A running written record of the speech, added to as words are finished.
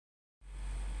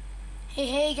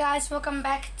Hey guys, welcome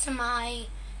back to my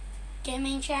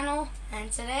gaming channel, and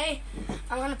today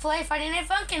I'm gonna play Friday Night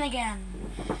Funkin again.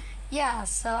 Yeah,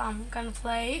 so I'm gonna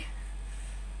play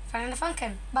Friday Night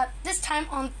Funkin, but this time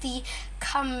on the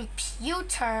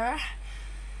computer,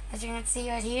 as you can see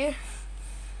right here.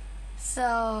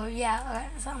 So yeah, okay,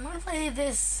 so I'm gonna play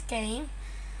this game.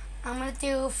 I'm gonna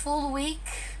do a full week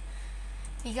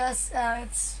because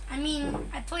I've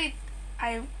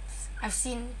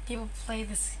seen people play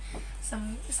this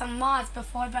some mods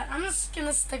before, but I'm just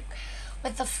gonna stick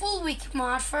with the full week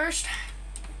mod first.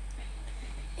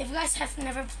 If you guys have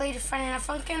never played Friday Night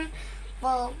Funkin',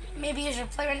 well, maybe you should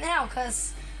play right now,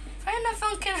 because Friday Night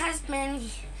Funkin' has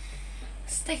been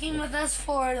sticking with us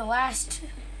for the last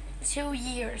 2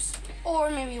 years, or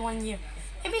maybe 1 year.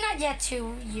 Maybe not yet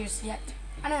 2 years yet.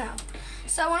 I don't know.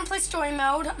 So I want to play story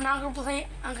mode. I'm not gonna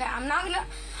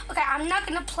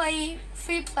play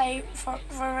Freeplay for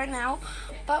right now,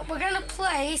 but we're gonna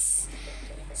play.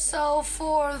 So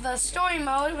for the story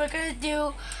mode, we're gonna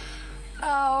do.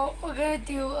 Okay,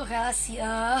 let's see.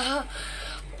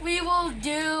 We will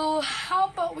do. How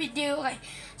about we do? Okay,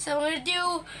 so we're gonna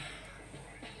do.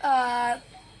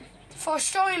 For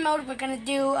story mode, we're gonna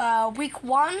do week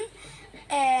 1,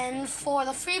 and for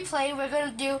the Freeplay, we're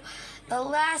gonna do the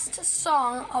last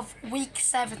song of week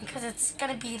 7, because it's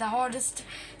gonna be the hardest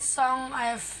song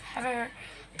I've ever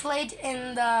played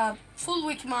in the full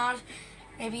week mod.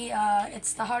 Maybe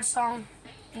it's the hard song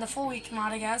in the full week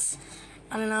mod, I guess.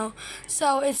 I don't know.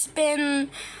 So it's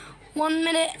been 1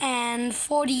 minute and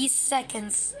 40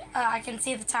 seconds. I can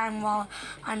see the time while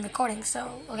I'm recording.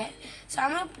 So okay. So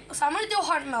I'm gonna do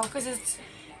hard mode because it's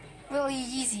really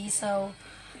easy. So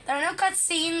there are no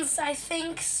cutscenes, I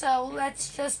think. So let's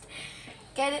just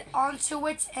get it onto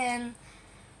it, and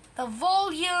the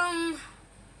volume.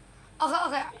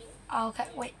 Okay.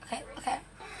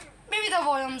 Maybe the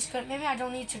volume's good. Maybe I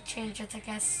don't need to change it, I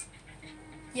guess.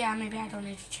 Yeah, maybe I don't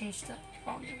need to change the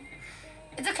volume.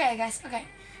 It's okay, guys. Okay.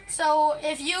 So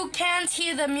if you can't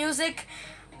hear the music,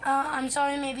 I'm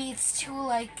sorry. Maybe it's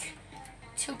too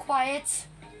quiet,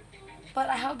 but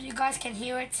I hope you guys can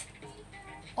hear it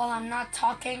while I'm not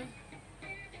talking.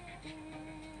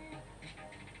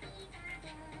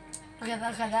 Okay,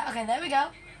 there we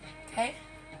go. Okay.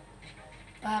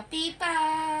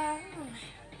 Ba-beep-ba.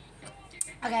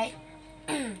 Okay.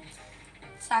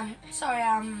 So I'm sorry,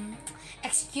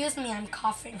 excuse me, I'm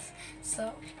coughing.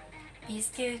 So, be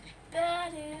good.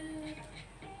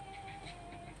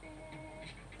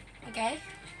 Okay.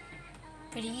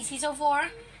 Pretty easy so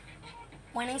far.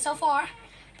 Winning so far.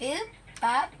 Boop,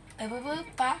 bop, boop, boop, boop,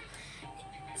 bop.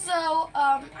 So,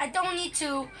 I don't need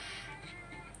to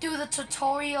do the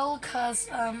tutorial, because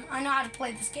I know how to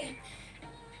play this game.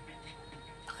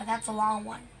 Okay, that's a long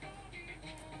one.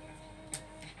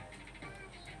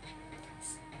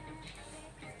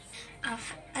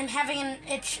 I'm having an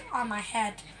itch on my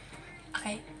head.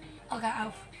 Okay,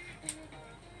 oh.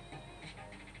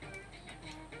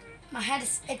 My head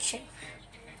is itching.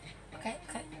 Okay.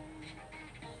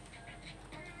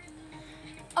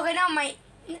 Okay, now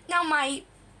my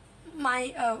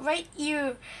right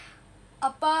ear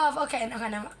above. Okay,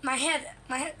 no. My head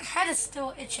is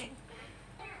still itching,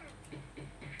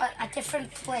 but a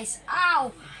different place.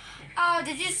 Ow! Oh,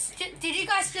 did you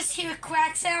guys just hear a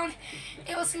crack sound?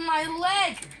 It was my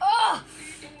leg. Oh!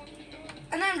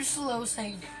 And I'm just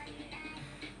losing.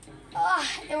 Oh,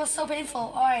 it was so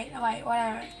painful. Alright,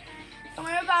 whatever. Don't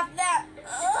worry about that.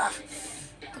 Ugh.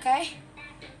 Okay.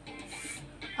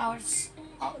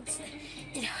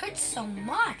 It hurts so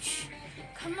much.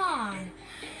 Come on,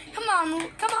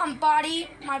 body,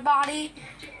 my body.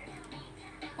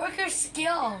 Work your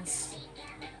skills.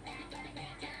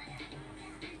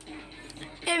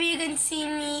 Maybe you can see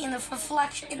me in the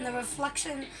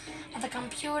reflection of the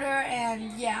computer,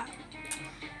 and yeah,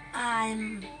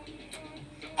 I'm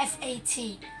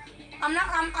FAT. I'm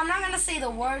not gonna say the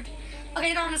word.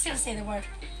 Okay, no, I'm just gonna say the word.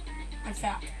 I'm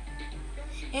fat.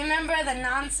 Remember the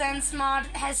nonsense mod?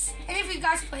 Has any of you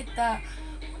guys played the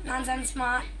nonsense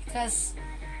mod? Because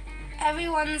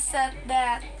everyone said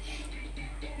that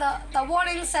the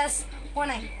warning says,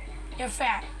 warning, you're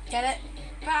fat. Get it?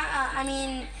 I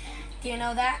mean, do you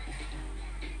know that?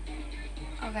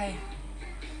 Okay.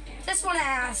 Just want to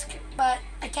ask, but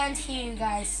I can't hear you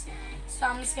guys, so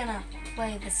I'm just gonna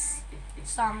play this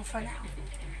song for now.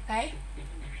 Okay?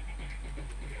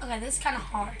 Okay, this is kind of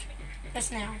hard.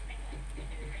 Just now.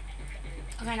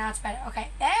 Okay, now it's better. Okay,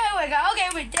 there we go. Okay,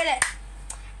 we did it.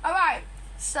 Alright,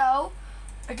 so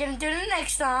we're gonna do the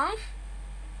next song,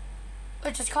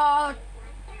 which is called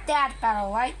Dad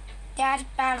Battle, right? Dad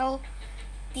Battle.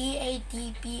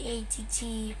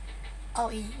 DADBATT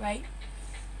L-E, right?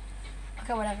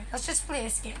 Okay, whatever. Let's just play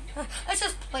this game. Let's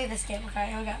just play this game,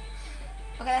 okay? Okay,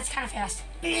 that's kind of fast.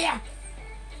 Yeah.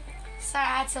 So I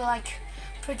had to, like,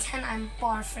 pretend I'm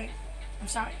barfing. I'm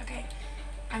sorry, okay?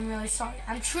 I'm really sorry.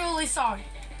 I'm truly sorry.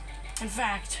 In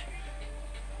fact.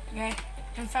 Okay?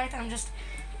 In fact, I'm just...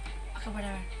 Okay,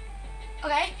 whatever.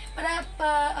 Okay,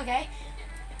 okay.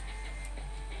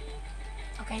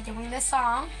 Okay, doing this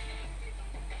song.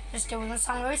 Just doing the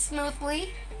song very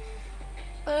smoothly.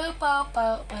 Boo, boo,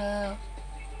 boo, boo.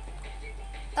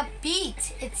 The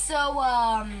beat, it's so,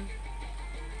 I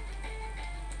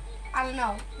don't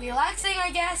know, relaxing, I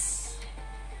guess.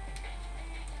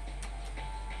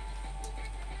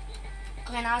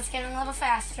 Okay, now it's getting a little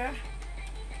faster.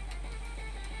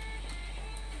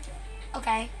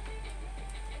 Okay.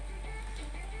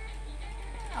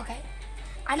 Okay.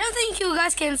 I don't think you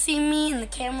guys can see me in the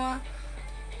camera,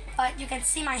 but you can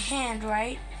see my hand,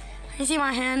 right? You see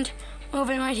my hand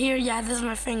moving right here? Yeah, this is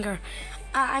my finger.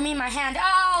 I mean my hand.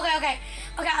 Oh, okay.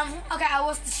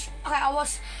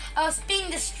 I was being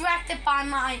distracted by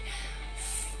my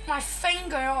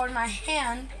finger or my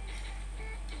hand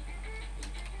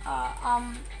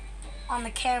on the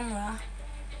camera.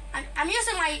 I'm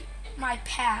using my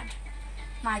tab,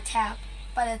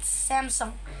 but it's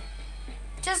Samsung.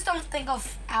 Just don't think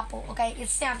of Apple, okay?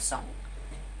 It's Samsung.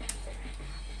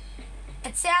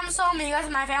 It's Samsung because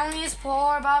my family is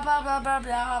poor, blah blah blah blah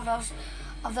blah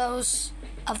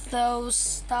of those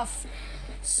stuff.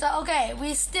 So okay,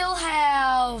 we still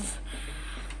have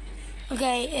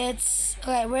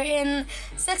we're in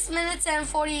 6 minutes and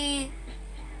 40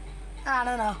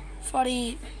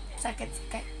 seconds,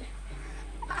 okay.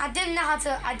 I didn't know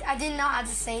how to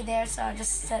say there, so I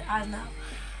just said I don't know.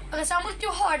 Okay, so I'm gonna do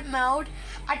hard mode.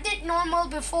 I did normal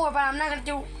before, but I'm not gonna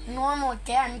do normal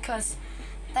again because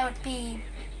that would be,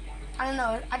 I don't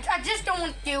know. I just don't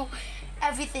want to do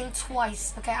everything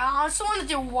twice. Okay, I just want to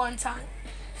do one time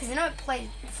because I never played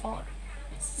before,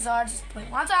 so I just play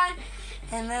one time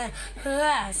and then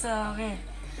so okay.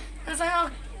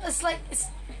 It's like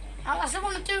I just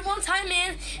want to do one time,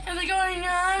 man, and they're going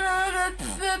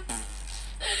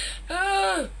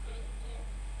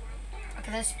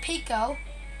okay, there's Pico.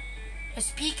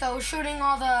 There's Pico shooting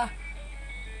all the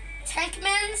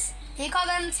tankmans. Do you call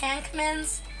them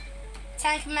tankmans?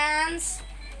 Tankmans?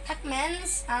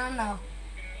 I don't know.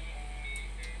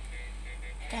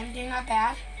 Okay, I'm doing not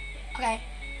bad. Okay.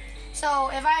 So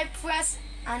if I press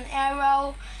an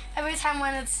arrow every time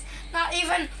when it's not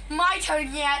even my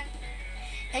turn yet,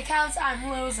 it counts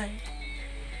I'm losing.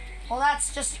 Well,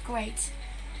 that's just great.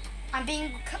 I'm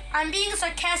being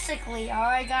sarcastically,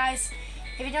 alright guys?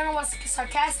 If you don't know what's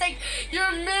sarcastic,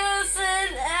 you're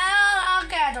missing out.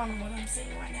 Okay, I don't know what I'm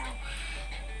saying right now.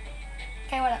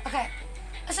 Okay, whatever. Okay,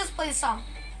 let's just play the song.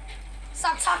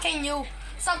 Stop talking, you.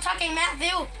 Stop talking,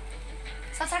 Matthew.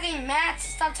 Stop talking, Matt.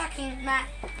 Stop talking, Matt.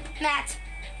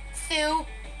 Matthew.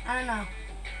 I don't know.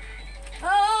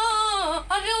 Oh,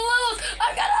 I'm gonna lose.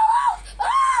 I'm gonna lose.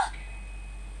 Ah!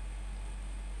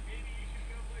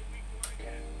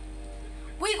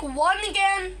 Week 1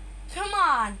 again? Come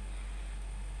on.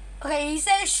 Okay, he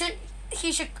said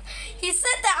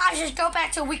that I should go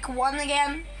back to week 1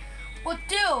 again. Well,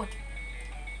 dude,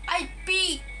 I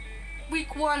beat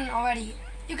week 1 already.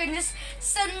 You can just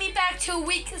send me back to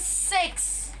week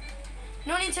 6.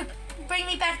 No need to bring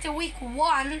me back to week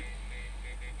 1.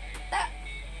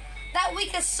 That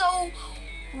week is so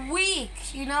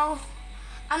weak, you know?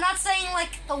 I'm not saying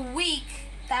like the weak,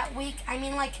 that week. I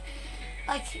mean like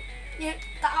you're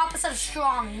the opposite of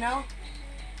strong, you know?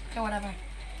 Okay, whatever.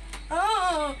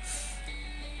 Oh,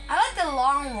 I like the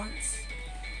long ones.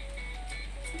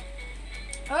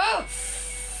 Oh,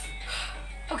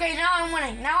 okay, now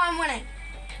I'm winning.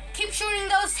 Keep shooting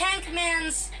those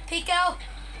tankmans, Pico.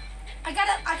 I got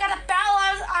a battle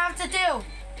I have to do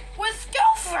with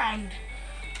girlfriend.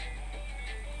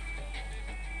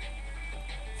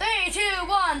 3, 2,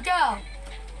 1, go.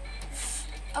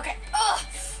 Okay. Ugh.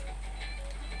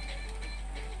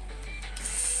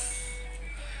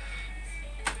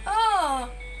 Oh,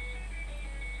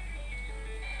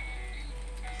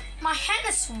 my hand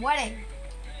is sweating.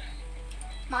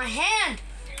 My hand.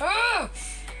 Ugh.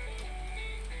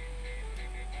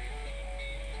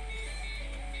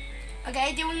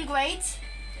 Okay, doing great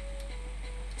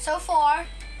so far.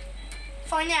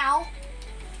 For now,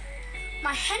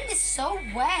 my hand is so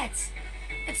wet.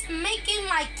 It's making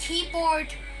my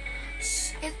keyboard.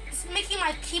 It's making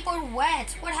my keyboard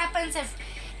wet. What happens if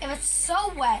it's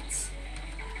so wet?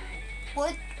 Will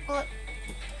it?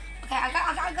 Okay,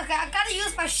 I gotta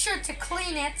use my shirt to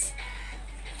clean it.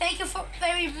 Thank you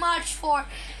very much for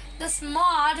this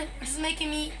mod, which is making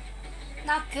me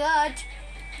Not good.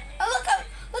 Oh, look.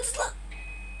 Let's look.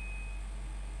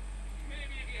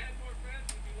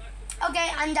 Okay,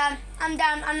 I'm done. I'm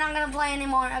not gonna play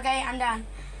anymore. Okay, I'm done.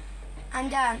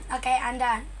 Okay, I'm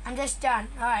done. I'm just done.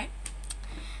 Alright.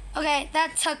 Okay,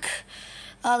 that took...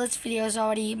 this video is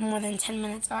already more than 10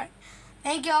 minutes. Alright.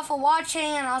 Thank you all for watching,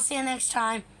 and I'll see you next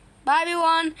time. Bye,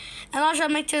 everyone. And also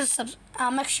make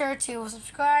sure to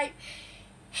subscribe,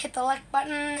 hit the like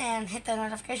button, and hit the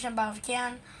notification bell if you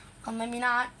can. Or maybe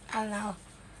not. I don't know.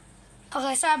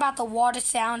 Okay, sorry about the water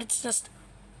sound. It's just,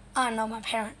 I don't know, my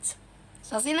parents.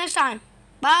 So I'll see you next time.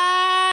 Bye!